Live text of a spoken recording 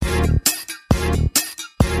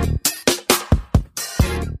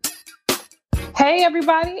Hey,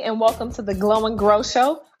 everybody, and welcome to the Glow and Grow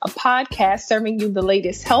Show, a podcast serving you the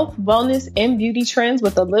latest health, wellness, and beauty trends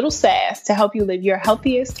with a little sass to help you live your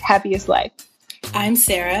healthiest, happiest life. I'm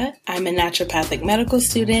Sarah. I'm a naturopathic medical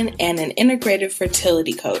student and an integrative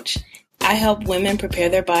fertility coach. I help women prepare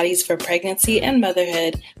their bodies for pregnancy and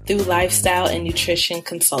motherhood through lifestyle and nutrition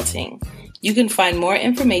consulting. You can find more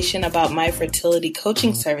information about my fertility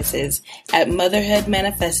coaching services at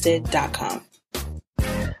motherhoodmanifested.com.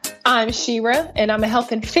 I'm Shira, and I'm a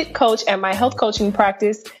health and fit coach at my health coaching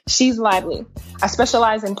practice, She's Lively. I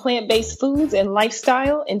specialize in plant-based foods and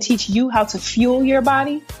lifestyle and teach you how to fuel your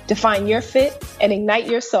body, define your fit, and ignite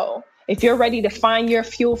your soul. If you're ready to find your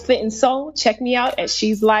fuel, fit, and soul, check me out at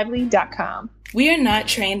she'slively.com. We are not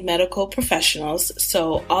trained medical professionals,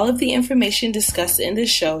 so all of the information discussed in this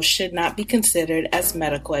show should not be considered as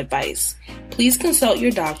medical advice. Please consult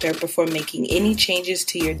your doctor before making any changes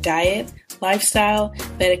to your diet, lifestyle,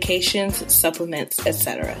 medications, supplements,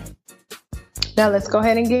 etc. Now let's go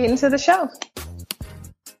ahead and get into the show.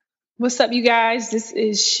 What's up, you guys? This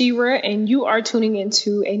is Shira, and you are tuning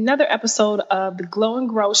into another episode of the Glow and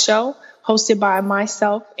Grow Show, hosted by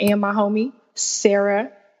myself and my homie,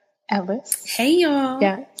 Sarah Ellis. Hey, y'all.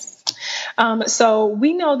 Yes. So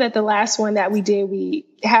we know that the last one that we did, we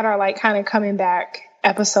had our kind of coming back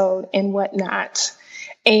episode and whatnot.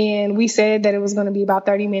 And we said that it was going to be about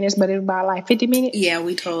 30 minutes, but it was about 50 minutes. Yeah,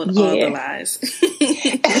 we told all the lies.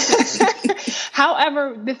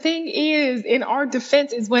 However, the thing is, in our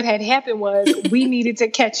defense, is what had happened was we needed to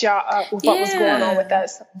catch y'all up with what was going on with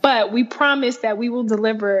us. But we promised that we will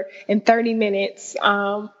deliver in 30 minutes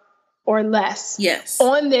or less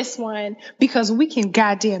on this one, because we can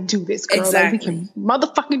goddamn do this, girl. Exactly. We can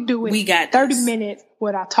motherfucking do it. We got 30 this. minutes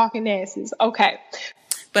without talking asses. Okay.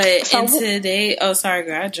 But today, sorry,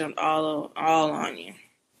 girl, I jumped all on you.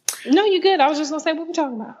 No, you're good. I was just going to say, what we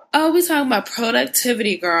talking about? Oh, we talking about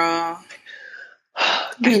productivity, girl.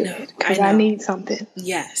 Good, because I need something.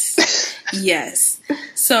 Yes. Yes.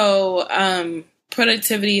 So,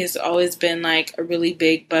 productivity has always been a really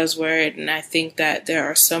big buzzword. And I think that there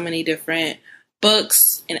are so many different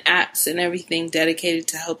books and apps and everything dedicated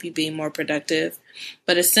to help you be more productive.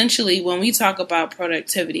 But essentially, when we talk about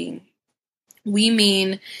productivity, we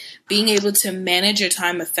mean being able to manage your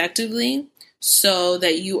time effectively so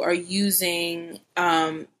that you are using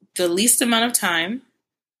the least amount of time,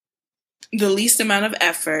 the least amount of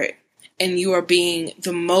effort, and you are being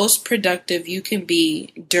the most productive you can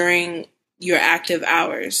be during your active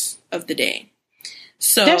hours of the day.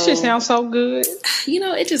 So that shit sounds so good.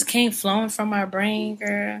 It just came flowing from my brain,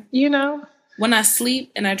 girl. When I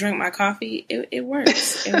sleep and I drink my coffee, it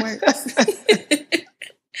works. It works.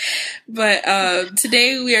 But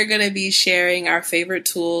today we are going to be sharing our favorite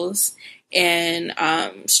tools and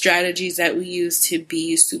strategies that we use to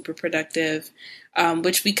be super productive,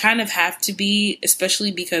 which we kind of have to be,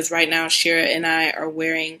 especially because right now Shira and I are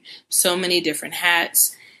wearing so many different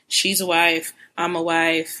hats. She's a wife. I'm a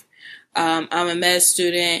wife. I'm a med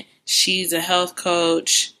student. She's a health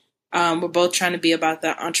coach. We're both trying to be about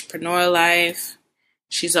the entrepreneurial life.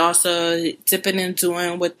 She's also dipping and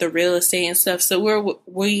doing with the real estate and stuff. So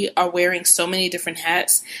we are wearing so many different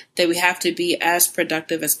hats that we have to be as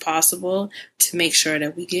productive as possible to make sure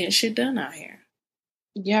that we get shit done out here.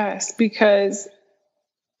 Yes, because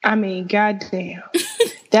goddamn.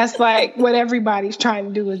 That's what everybody's trying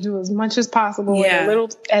to do, is do as much as possible in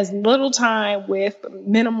as little time with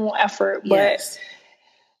minimal effort. But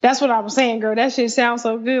that's what I was saying, girl. That shit sounds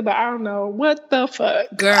so good, but I don't know what the fuck.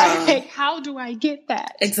 Girl. How do I get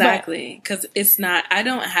that? Exactly. Because I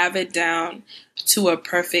don't have it down to a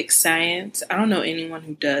perfect science. I don't know anyone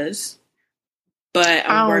who does, but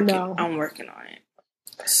I'm working on it.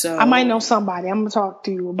 So I might know somebody. I'm going to talk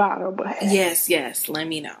to you about her, but yes. Let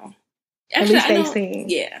me know. Actually, at least they sing.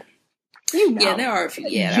 Yeah. Yeah, there are a few.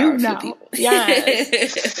 Yeah, there are a few people.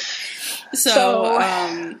 Yes.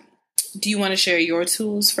 So, do you want to share your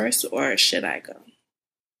tools first, or should I go?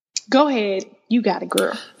 Go ahead. You got it,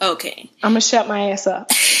 girl. Okay. I'm going to shut my ass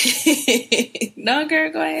up. No,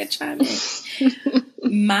 girl, go ahead, chime in.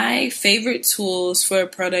 My favorite tools for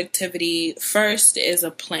productivity first is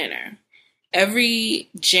a planner. Every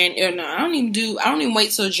I don't even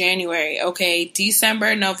wait till January. Okay.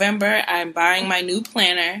 December, November, I'm buying my new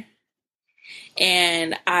planner.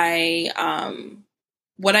 And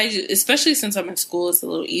what I do, especially since I'm in school, it's a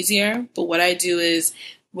little easier. But what I do is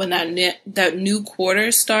when that new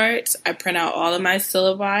quarter starts, I print out all of my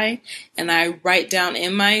syllabi and I write down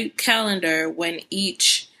in my calendar when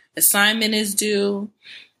each assignment is due,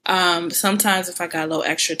 Sometimes if I got a little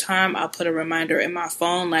extra time, I'll put a reminder in my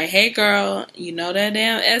phone like, hey girl, you know that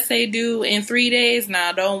damn essay due in 3 days?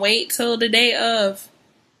 Now don't wait till the day of,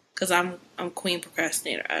 because I'm queen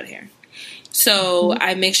procrastinator out here. So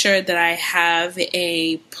I make sure that I have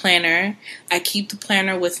a planner. I keep the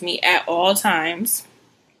planner with me at all times.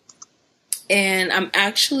 And I'm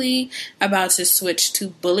actually about to switch to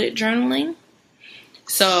bullet journaling.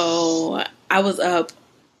 So I was up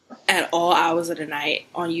at all hours of the night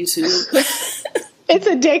on YouTube. It's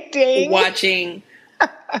addicting. Watching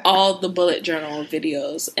all the bullet journal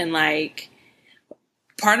videos. And like,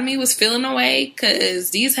 part of me was feeling away because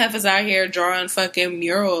these heifers out here drawing fucking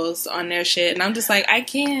murals on their shit. And I'm just like, I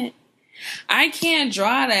can't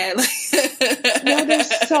draw that. No, they're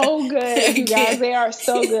so good, you guys. They are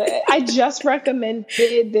so good. I just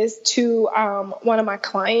recommended this to one of my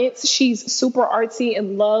clients. She's super artsy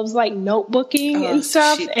and loves like notebooking and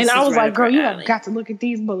stuff. And I was like, girl, you have got to look at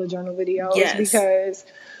these bullet journal videos because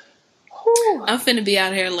I'm finna be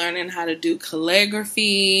out here learning how to do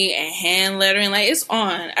calligraphy and hand lettering. Like, it's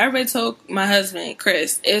on. I already told my husband,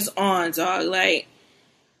 Chris, it's on, dog. Like,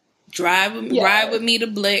 ride with me to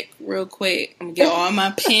Blick real quick. I'm gonna get all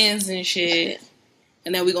my pens and shit.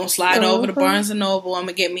 And then we're gonna slide over to Barnes & Noble. I'm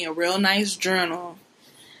gonna get me a real nice journal.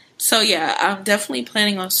 So yeah, I'm definitely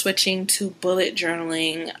planning on switching to bullet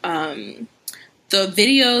journaling. The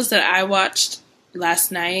videos that I watched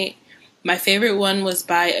last night, my favorite one was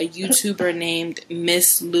by a YouTuber named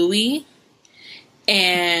Miss Louie.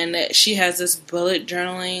 And she has this bullet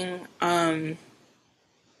journaling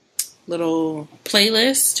little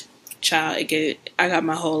playlist. Child, I got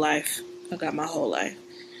my whole life.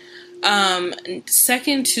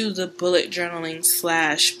 Second to the bullet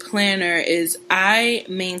journaling / planner is I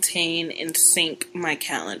maintain and sync my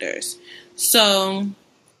calendars. So,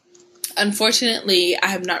 unfortunately, I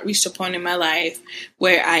have not reached a point in my life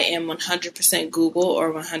where I am 100% Google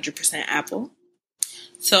or 100% Apple.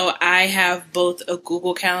 So I have both a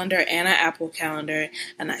Google Calendar and an Apple Calendar,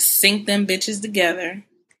 and I sync them bitches together.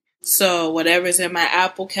 So whatever's in my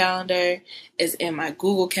Apple Calendar is in my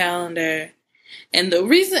Google Calendar. And the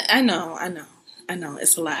reason, I know,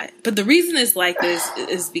 it's a lot. But the reason it's like this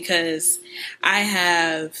is because I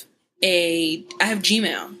have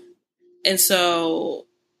Gmail. And so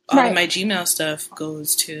all of my Gmail stuff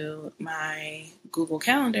goes to my Google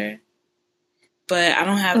Calendar. But I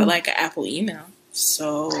don't have like an Apple email.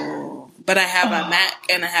 So, but I have a Mac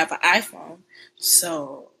and I have an iPhone.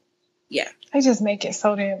 So, yeah. They just make it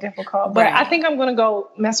so damn difficult. But I think I'm going to go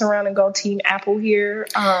mess around and go Team Apple here.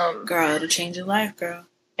 Girl, it'll change your life, girl.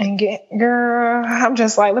 And I'm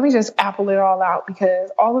just like, let me just Apple it all out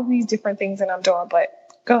because all of these different things that I'm doing. But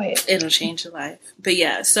go ahead. It'll change your life. But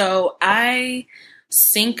yeah, so I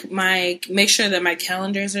make sure that my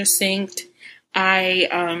calendars are synced.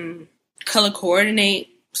 I color coordinate.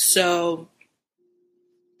 So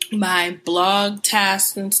my blog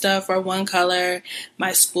tasks and stuff are one color.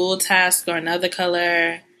 My school tasks are another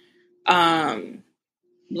color.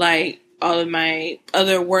 Like all of my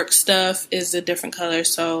other work stuff is a different color.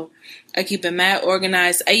 So I keep it mad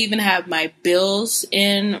organized. I even have my bills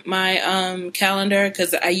in my calendar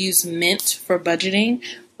because I use Mint for budgeting,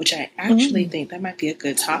 which I actually think that might be a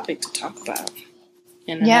good topic to talk about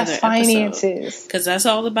in another finances. Because that's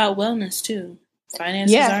all about wellness too.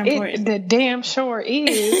 Finances are important. The damn sure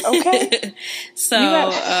is. Okay. So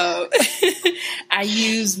I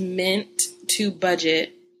use Mint to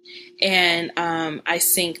budget, and I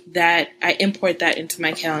sync that. I import that into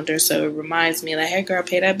my calendar, so it reminds me like, "Hey, girl,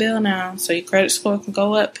 pay that bill now, so your credit score can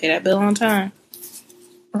go up. Pay that bill on time."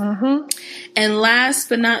 And last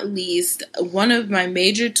but not least, one of my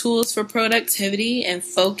major tools for productivity and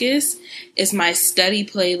focus is my study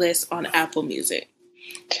playlist on Apple Music.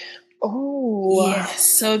 Oh, yes.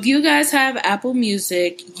 So if you guys have Apple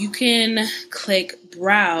Music, you can click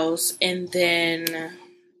browse and then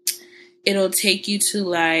it'll take you to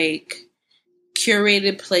like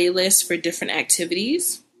curated playlists for different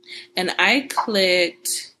activities. And I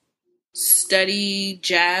clicked study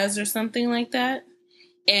jazz or something like that.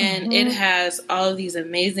 And it has all of these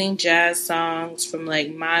amazing jazz songs from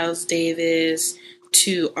like Miles Davis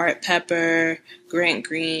to Art Pepper, Grant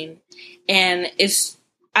Green. And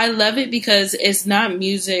I love it because it's not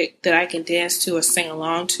music that I can dance to or sing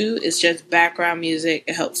along to. It's just background music.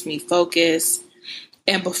 It helps me focus.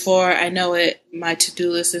 And before I know it, my to-do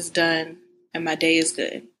list is done and my day is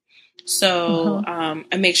good. So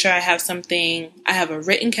I make sure I have something. I have a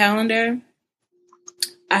written calendar.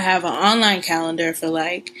 I have an online calendar for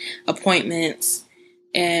like appointments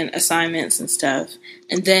and assignments and stuff.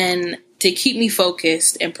 And then to keep me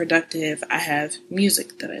focused and productive, I have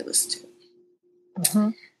music that I listen to.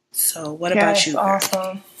 So what about you?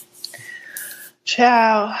 Awesome.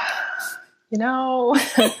 Ciao.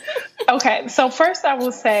 Okay. So first I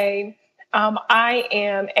will say, I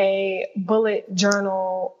am a bullet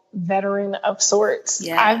journal veteran of sorts.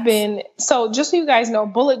 Yes. So just so you guys know,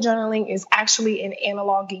 bullet journaling is actually an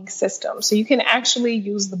analoging system. So you can actually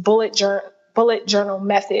use the bullet journal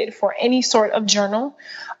method for any sort of journal.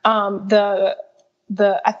 I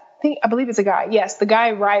believe it's a guy. Yes, the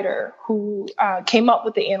Guy Ryder who came up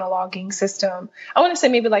with the analoging system. I want to say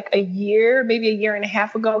maybe a year and a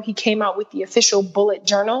half ago, he came out with the official bullet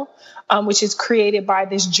journal, which is created by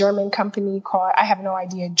this German company called, I have no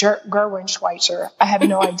idea, Gerwin Schweitzer. I have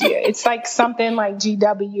no idea. It's like something like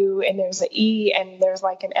GW and there's an E and there's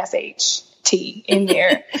like an SHT in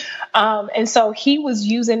there. And so he was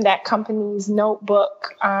using that company's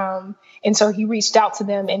notebook. And so he reached out to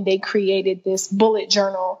them and they created this bullet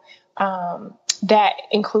journal that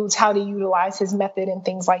includes how to utilize his method and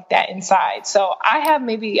things like that inside. So I've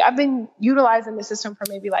been utilizing the system for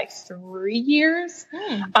maybe 3 years.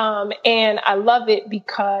 And I love it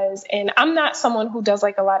because, and I'm not someone who does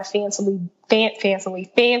a lot of fancy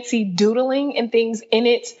doodling and things in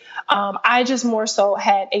it. I just more so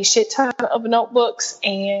had a shit ton of notebooks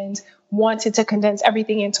and wanted to condense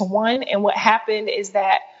everything into one. And what happened is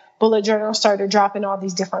that bullet journal started dropping all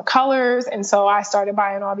these different colors. And so I started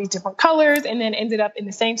buying all these different colors and then ended up in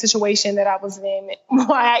the same situation that I was in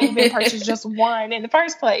why I even purchased just one in the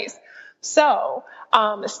first place. So,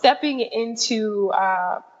 stepping into,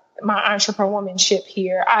 my entrepreneurship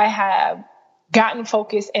here, I have gotten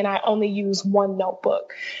focused and I only use one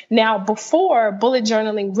notebook. Now, before, bullet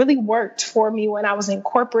journaling really worked for me when I was in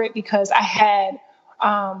corporate because I had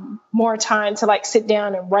more time to sit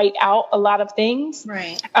down and write out a lot of things.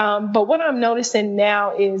 Right. But what I'm noticing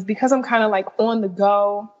now is because I'm kind of on the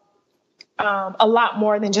go, a lot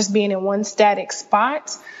more than just being in one static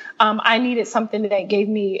spot. I needed something that gave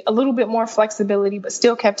me a little bit more flexibility, but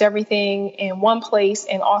still kept everything in one place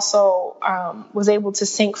and also was able to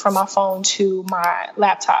sync from my phone to my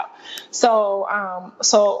laptop. So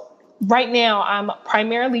right now I'm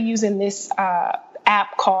primarily using this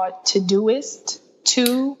app called Todoist.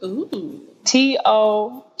 TO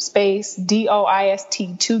space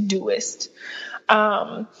DOIST, Todoist.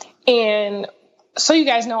 And so you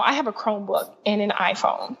guys know I have a Chromebook and an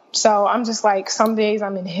iPhone. So I'm just some days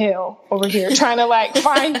I'm in hell over here trying to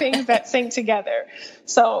find things that sync together.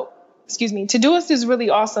 So, Todoist is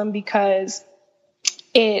really awesome because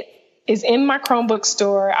it is in my Chromebook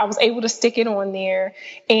store. I was able to stick it on there.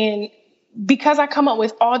 And because I come up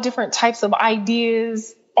with all different types of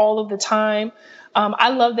ideas all of the time, I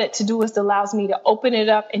love that Todoist allows me to open it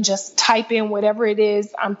up and just type in whatever it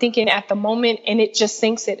is I'm thinking at the moment, and it just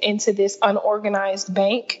sinks it into this unorganized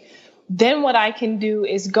bank. Then what I can do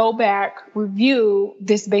is go back, review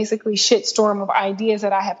this basically shitstorm of ideas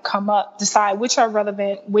that I have come up, decide which are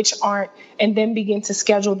relevant, which aren't, and then begin to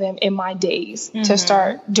schedule them in my days to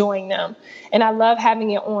start doing them. And I love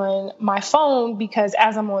having it on my phone because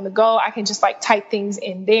as I'm on the go, I can just type things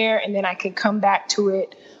in there and then I can come back to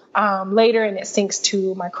it later and it syncs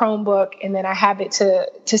to my Chromebook, and then I have it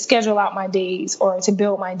to schedule out my days or to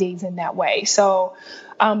build my days in that way. So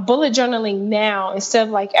bullet journaling now, instead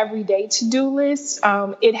of everyday to-do lists,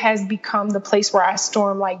 it has become the place where I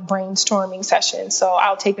storm brainstorming sessions. So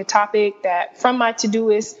I'll take a topic that from my to-do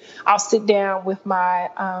list, I'll sit down with my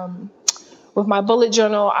bullet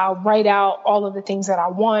journal, I'll write out all of the things that I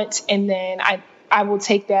want, and then I will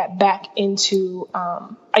take that back into,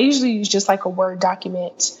 I usually use just a Word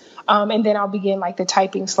document. And then I'll begin the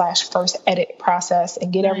typing / first edit process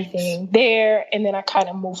and get everything there. And then I kind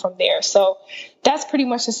of move from there. So that's pretty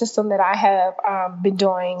much the system that I have been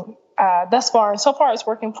doing thus far. And so far it's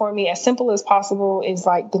working for me. As simple as possible is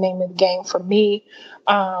the name of the game for me,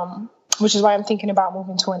 which is why I'm thinking about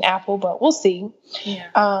moving to an Apple, but we'll see.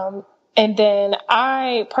 Yeah. And then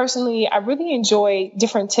I really enjoy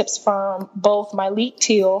different tips from both Myleik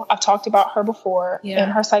Teele. I've talked about her before,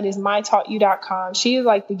 and her site is mytaughtyou.com. She is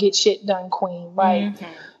the get shit done queen. If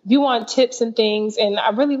you want tips and things, and I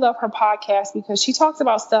really love her podcast because she talks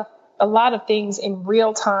about a lot of things in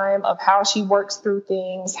real time of how she works through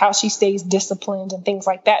things, how she stays disciplined and things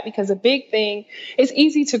like that. Because a big thing, it's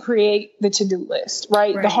easy to create the to-do list,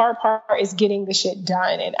 right? The hard part is getting the shit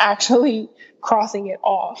done and actually crossing it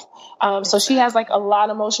off. So she has a lot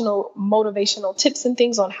of motivational tips and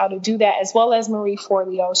things on how to do that, as well as Marie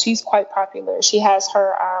Forleo. She's quite popular. She has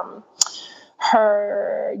her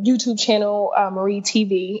YouTube channel, Marie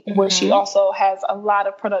TV, where she also has a lot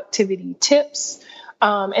of productivity tips.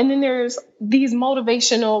 And then there's these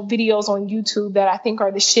motivational videos on YouTube that I think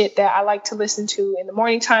are the shit that I like to listen to in the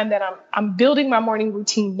morning time, that I'm building my morning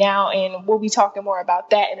routine now. And we'll be talking more about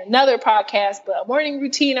that in another podcast. But morning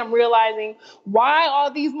routine, I'm realizing why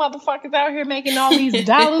all these motherfuckers out here making all these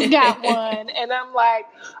dollars got one. And I'm like,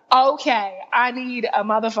 okay, I need a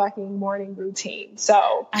motherfucking morning routine.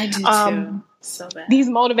 So I do too. So bad. These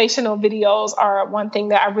motivational videos are one thing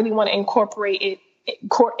that I really want to incorporate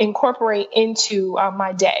into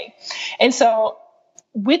my day. And so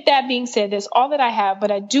with that being said, that's all that I have,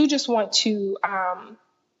 but I do just want to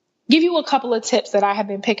give you a couple of tips that I have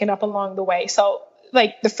been picking up along the way. So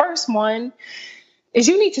like the first one is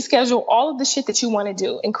you need to schedule all of the shit that you want to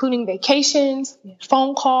do, including vacations,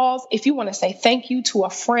 phone calls. If you want to say thank you to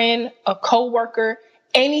a friend, a coworker,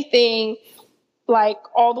 anything, like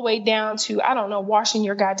all the way down to, I don't know, washing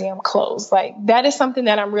your goddamn clothes. Like that is something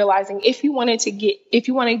that I'm realizing if you want to get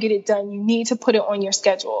it done, you need to put it on your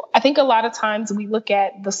schedule. I think a lot of times we look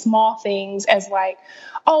at the small things as like,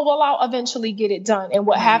 oh, well, I'll eventually get it done. And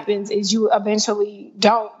what happens is you eventually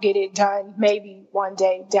don't get it done, maybe one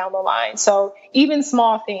day down the line. So even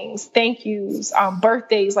small things, thank yous,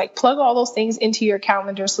 birthdays, like plug all those things into your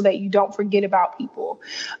calendar so that you don't forget about people.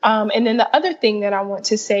 And then the other thing that I want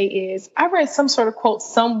to say is I read some sort of quote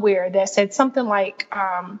somewhere that said something like,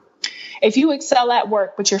 if you excel at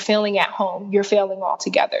work, but you're failing at home, you're failing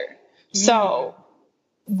altogether. So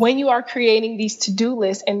when you are creating these to-do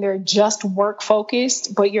lists and they're just work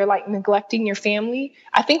focused, but you're like neglecting your family,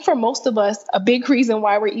 I think for most of us, a big reason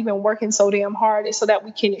why we're even working so damn hard is so that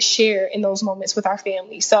we can share in those moments with our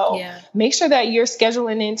family. So make sure that you're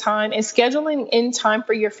scheduling in time, and scheduling in time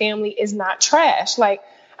for your family is not trash. Like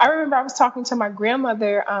I remember I was talking to my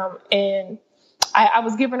grandmother, and I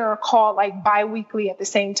was giving her a call like bi-weekly at the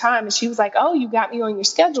same time. And she was like, oh, you got me on your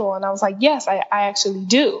schedule. And I was like, yes, I actually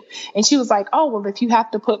do. And she was like, oh, well, if you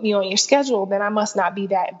have to put me on your schedule, then I must not be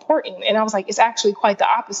that important. And I was like, it's actually quite the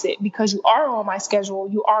opposite. Because you are on my schedule,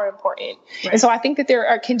 you are important. Right. And so I think that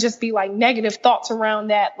there can just be like negative thoughts around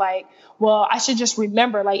that. Like, well, I should just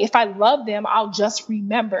remember, like, if I love them, I'll just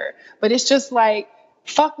remember. But it's just like,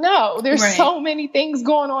 fuck no. There's so many things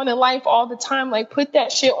going on in life all the time. Like put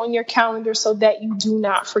that shit on your calendar so that you do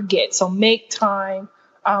not forget. So make time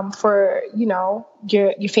for, you know,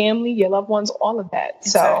 your family, your loved ones, all of that.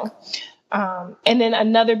 Exactly. So, and then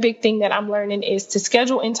another big thing that I'm learning is to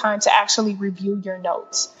schedule in time to actually review your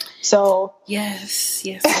notes. So yes.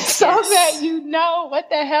 So that you know what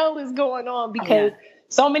the hell is going on, because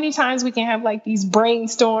so many times we can have like these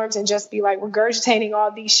brainstorms and just be like regurgitating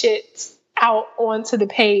all these shits out onto the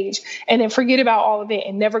page and then forget about all of it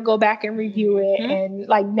and never go back and review it and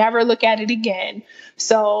like never look at it again.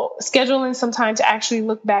 So scheduling some time to actually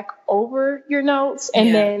look back over your notes,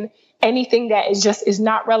 and then anything that is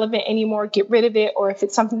not relevant anymore, get rid of it. Or if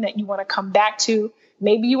it's something that you want to come back to,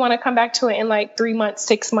 maybe you want to come back to it in like 3 months,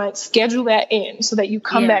 6 months, schedule that in so that you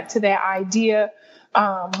come back to that idea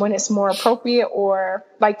when it's more appropriate. Or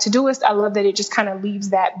like Todoist, I love that it just kind of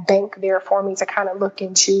leaves that bank there for me to kind of look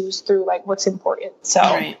and choose through like what's important. So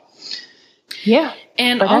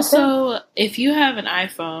and also if you have an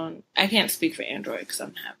iPhone, I can't speak for Android because I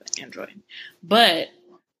don't have an Android, but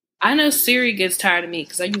I know Siri gets tired of me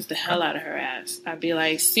because I use the hell out of her ass. I'd be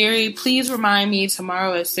like, Siri, please remind me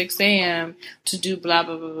tomorrow at 6 a.m. to do blah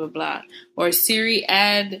blah blah blah blah, or Siri,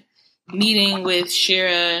 add meeting with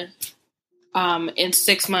Shira in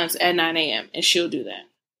 6 months at 9 a.m. and she'll do that.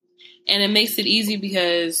 And it makes it easy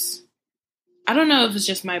because I don't know if it's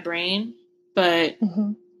just my brain, but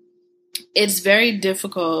it's very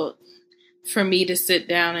difficult for me to sit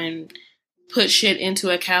down and put shit into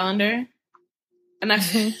a calendar. And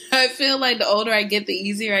I feel like the older I get, the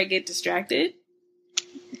easier I get distracted.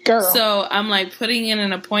 Girl. So I'm like putting in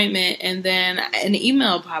an appointment and then an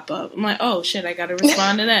email pop up. I'm like, oh shit, I got to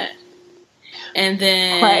respond to that. And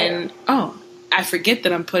then, I forget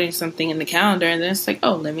that I'm putting something in the calendar, and then it's like,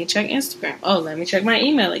 oh, let me check Instagram. Oh, let me check my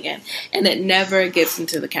email again. And it never gets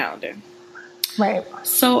into the calendar. Right.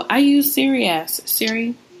 So I use Siri as,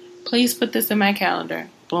 Siri, please put this in my calendar.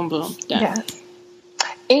 Boom, boom, done. Yes.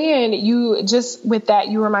 And you just with that,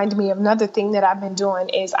 you reminded me of another thing that I've been doing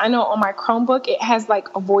is I know on my Chromebook, it has like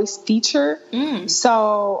a voice feature.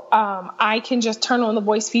 So I can just turn on the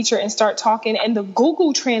voice feature and start talking. And the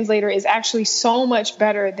Google Translator is actually so much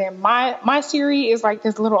better than my Siri is like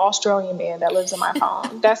this little Australian man that lives in my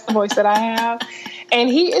phone. That's the voice that I have. And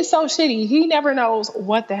he is so shitty. He never knows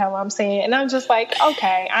what the hell I'm saying. And I'm just like,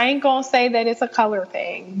 okay, I ain't going to say that it's a color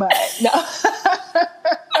thing, but no.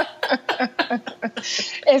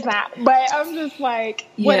 It's not, but I'm just like,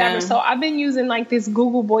 whatever. Yeah. So I've been using like this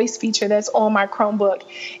Google Voice feature that's on my Chromebook,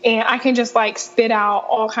 and I can just like spit out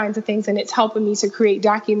all kinds of things, and it's helping me to create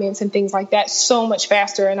documents and things like that so much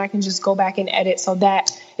faster, and I can just go back and edit. So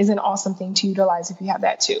that is an awesome thing to utilize if you have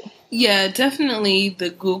that too. Yeah, definitely the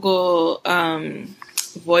Google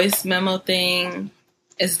voice memo thing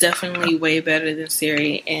is definitely way better than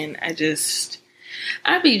Siri, and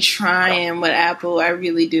I be trying with Apple, I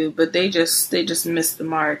really do, but they just missed the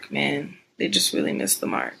mark, man. They just really missed the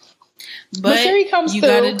mark. But Siri comes you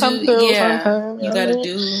through, gotta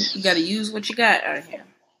do, you gotta use what you got out here.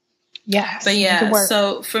 Yes. But yeah,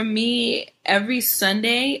 so for me, every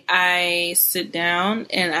Sunday I sit down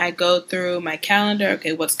and I go through my calendar.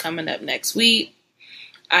 Okay, what's coming up next week?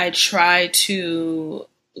 I try to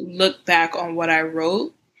look back on what I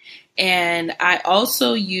wrote. And I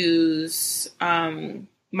also use Microsoft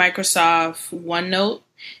OneNote.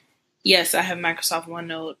 Yes, I have Microsoft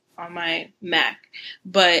OneNote on my Mac,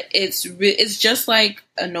 but it's just like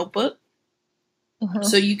a notebook. Mm-hmm.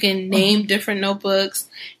 So you can name different notebooks,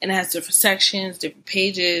 and it has different sections, different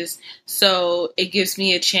pages. So it gives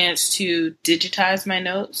me a chance to digitize my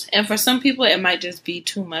notes. And for some people, it might just be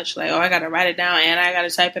too much. Like, oh, I got to write it down and I got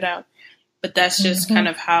to type it out. But that's just kind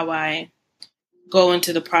of how I go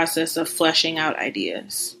into the process of fleshing out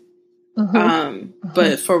ideas.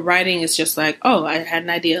 But for writing, it's just like, oh, I had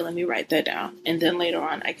an idea. Let me write that down. And then later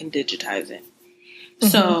on, I can digitize it.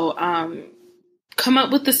 So come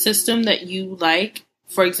up with the system that you like.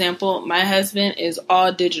 For example, my husband is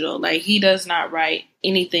all digital. Like, he does not write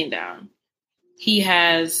anything down. He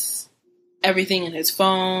has everything in his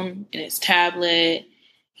phone, in his tablet.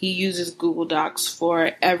 He uses Google Docs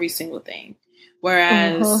for every single thing.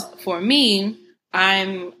 Whereas for me,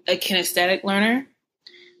 I'm a kinesthetic learner.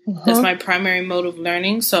 That's my primary mode of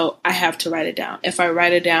learning. So I have to write it down. If I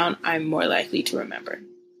write it down, I'm more likely to remember.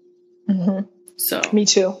 So me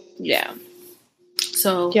too. Yeah.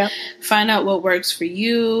 So find out what works for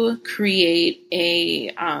you, create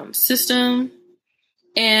a system,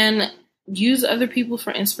 and use other people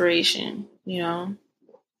for inspiration. You know,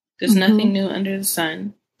 there's nothing new under the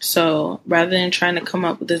sun. So rather than trying to come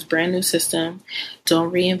up with this brand new system,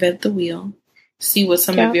 don't reinvent the wheel. See what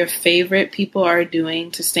some of your favorite people are doing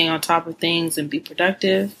to stay on top of things and be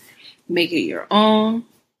productive. Make it your own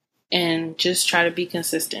and just try to be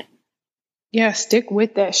consistent. Yeah, stick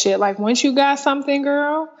with that shit. Like, once you got something,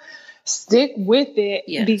 girl, stick with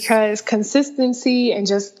it, because consistency and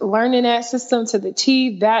just learning that system to the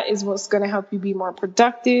T, that is what's going to help you be more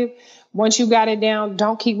productive. Once you got it down,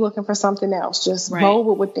 don't keep looking for something else. Just roll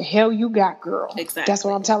with what the hell you got, girl. Exactly. That's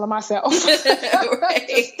what I'm telling myself.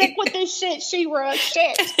 Stick with this shit, She-Ra.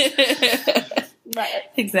 Shit. Right.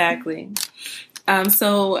 Exactly.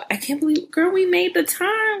 So I can't believe, girl, we made the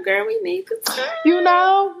time. Girl, we made the time. You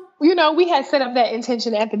know, we had set up that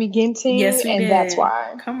intention at the beginning. Yes, we and did. That's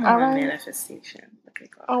why. Come on, manifestation. Okay,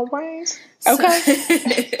 all right.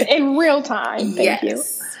 Okay. In real time. Thank you.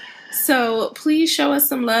 So please show us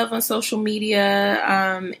some love on social media,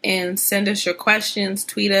 and send us your questions,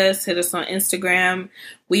 tweet us, hit us on Instagram.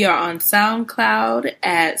 We are on SoundCloud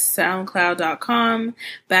at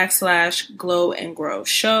soundcloud.com/Glow and Grow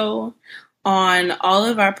Show. On all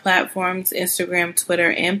of our platforms, Instagram,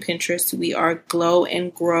 Twitter, and Pinterest, we are Glow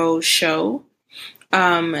and Grow Show.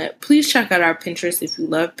 Please check out our Pinterest if you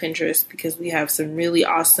love Pinterest, because we have some really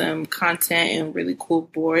awesome content and really cool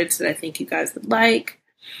boards that I think you guys would like.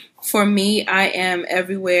 For me, I am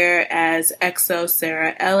everywhere as XO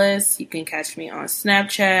Sarah Ellis. You can catch me on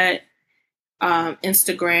Snapchat,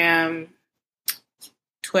 Instagram,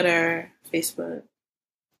 Twitter, Facebook.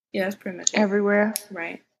 Yeah, that's pretty much it. Everywhere.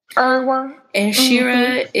 Right. Everywhere. And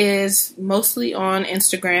She-Ra is mostly on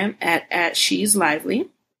Instagram at She's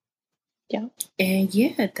Lively. Yeah. And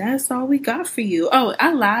yeah, that's all we got for you. Oh,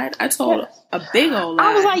 I lied. I told a big old lie.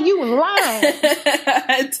 I was like, you lying.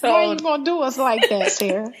 Why you gonna do us like that,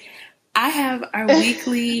 Sarah? I have our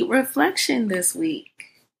weekly reflection this week.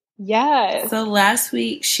 Yes. So last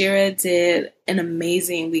week, She-Ra did an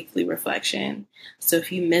amazing weekly reflection. So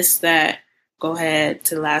if you missed that, go ahead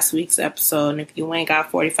to last week's episode. And if you ain't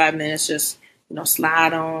got 45 minutes, just,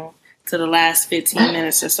 slide on to the last 15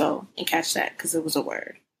 minutes or so and catch that, because it was a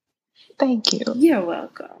word. Thank you. You're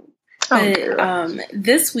welcome. But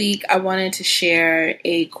this week, I wanted to share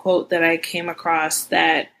a quote that I came across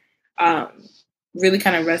that really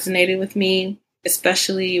kind of resonated with me,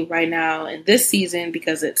 especially right now in this season,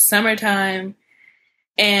 because it's summertime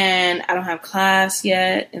and I don't have class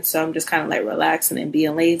yet. And so I'm just kind of like relaxing and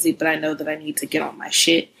being lazy, but I know that I need to get on my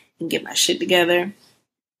shit and get my shit together.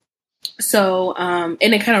 So, and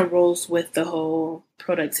it kind of rolls with the whole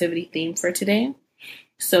productivity theme for today.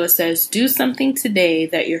 So it says, do something today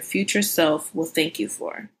that your future self will thank you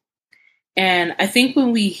for. And I think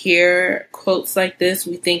when we hear quotes like this,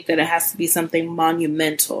 we think that it has to be something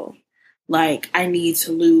monumental. Like, I need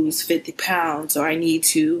to lose 50 pounds, or I need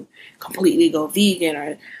to completely go vegan,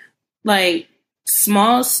 or like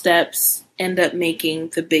small steps end up making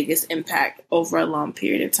the biggest impact over a long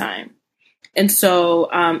period of time. And so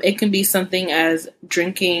it can be something as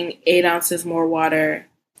drinking 8 ounces more water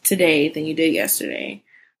today than you did yesterday,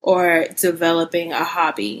 or developing a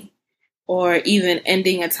hobby, or even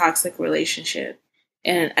ending a toxic relationship.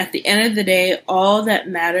 And at the end of the day, all that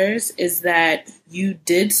matters is that you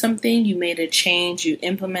did something, you made a change, you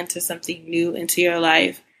implemented something new into your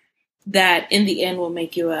life that in the end will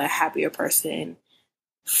make you a happier person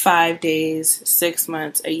 5 days, 6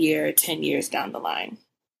 months, a year, 10 years down the line.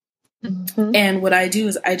 Mm-hmm. And what I do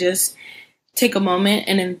is I just take a moment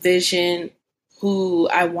and envision who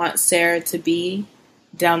I want Sarah to be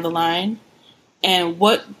down the line, and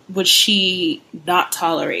what would she not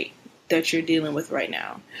tolerate that you're dealing with right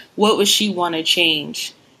now? What would she want to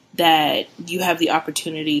change that you have the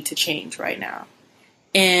opportunity to change right now?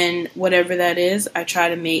 And whatever that is, I try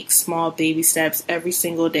to make small baby steps every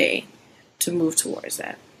single day to move towards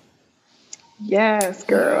that. Yes,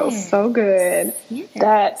 girl. Yes. So good.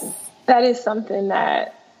 Yes. That is something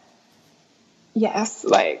that, yes,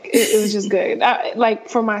 like it was just good. Like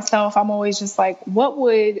for myself, I'm always just like, what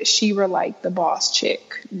would Shira, like the boss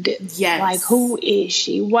chick, do? Yes. Like, who is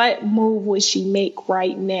she? What move would she make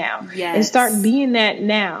right now? Yes. And start being that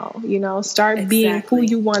now, start being who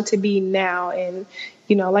you want to be now. And,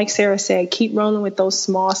 like Sarah said, keep rolling with those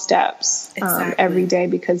small steps every day,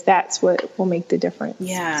 because that's what will make the difference.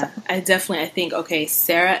 Yeah, so. I think, okay,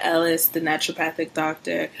 Sarah Ellis, the naturopathic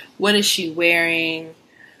doctor, what is she wearing?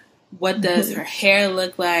 What does her hair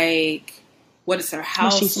look like? What does her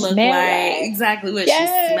house look like? Exactly. What she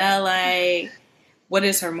smell like? What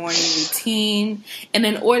is her morning routine? And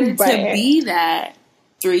in order to be that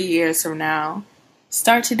 3 years from now,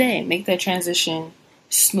 start today. Make that transition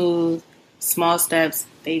smooth, small steps,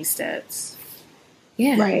 baby steps.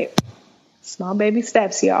 Yeah. Right. Small baby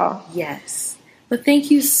steps, y'all. Yes. But thank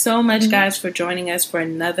you so much, guys, for joining us for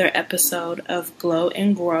another episode of Glow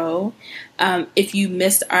and Grow. If you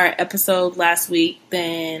missed our episode last week,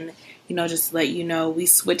 then, just to let you know, we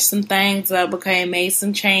switched some things up, okay? Made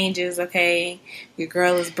some changes, okay? Your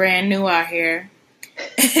girl is brand new out here.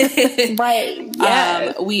 Right.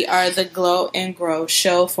 Yes. We are the Glow and Grow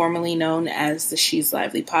show, formerly known as the She's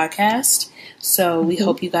Lively podcast. So we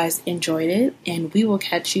hope you guys enjoyed it, and we will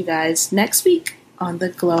catch you guys next week on the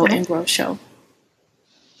Glow and Grow show.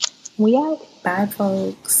 We out. Bye,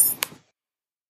 folks.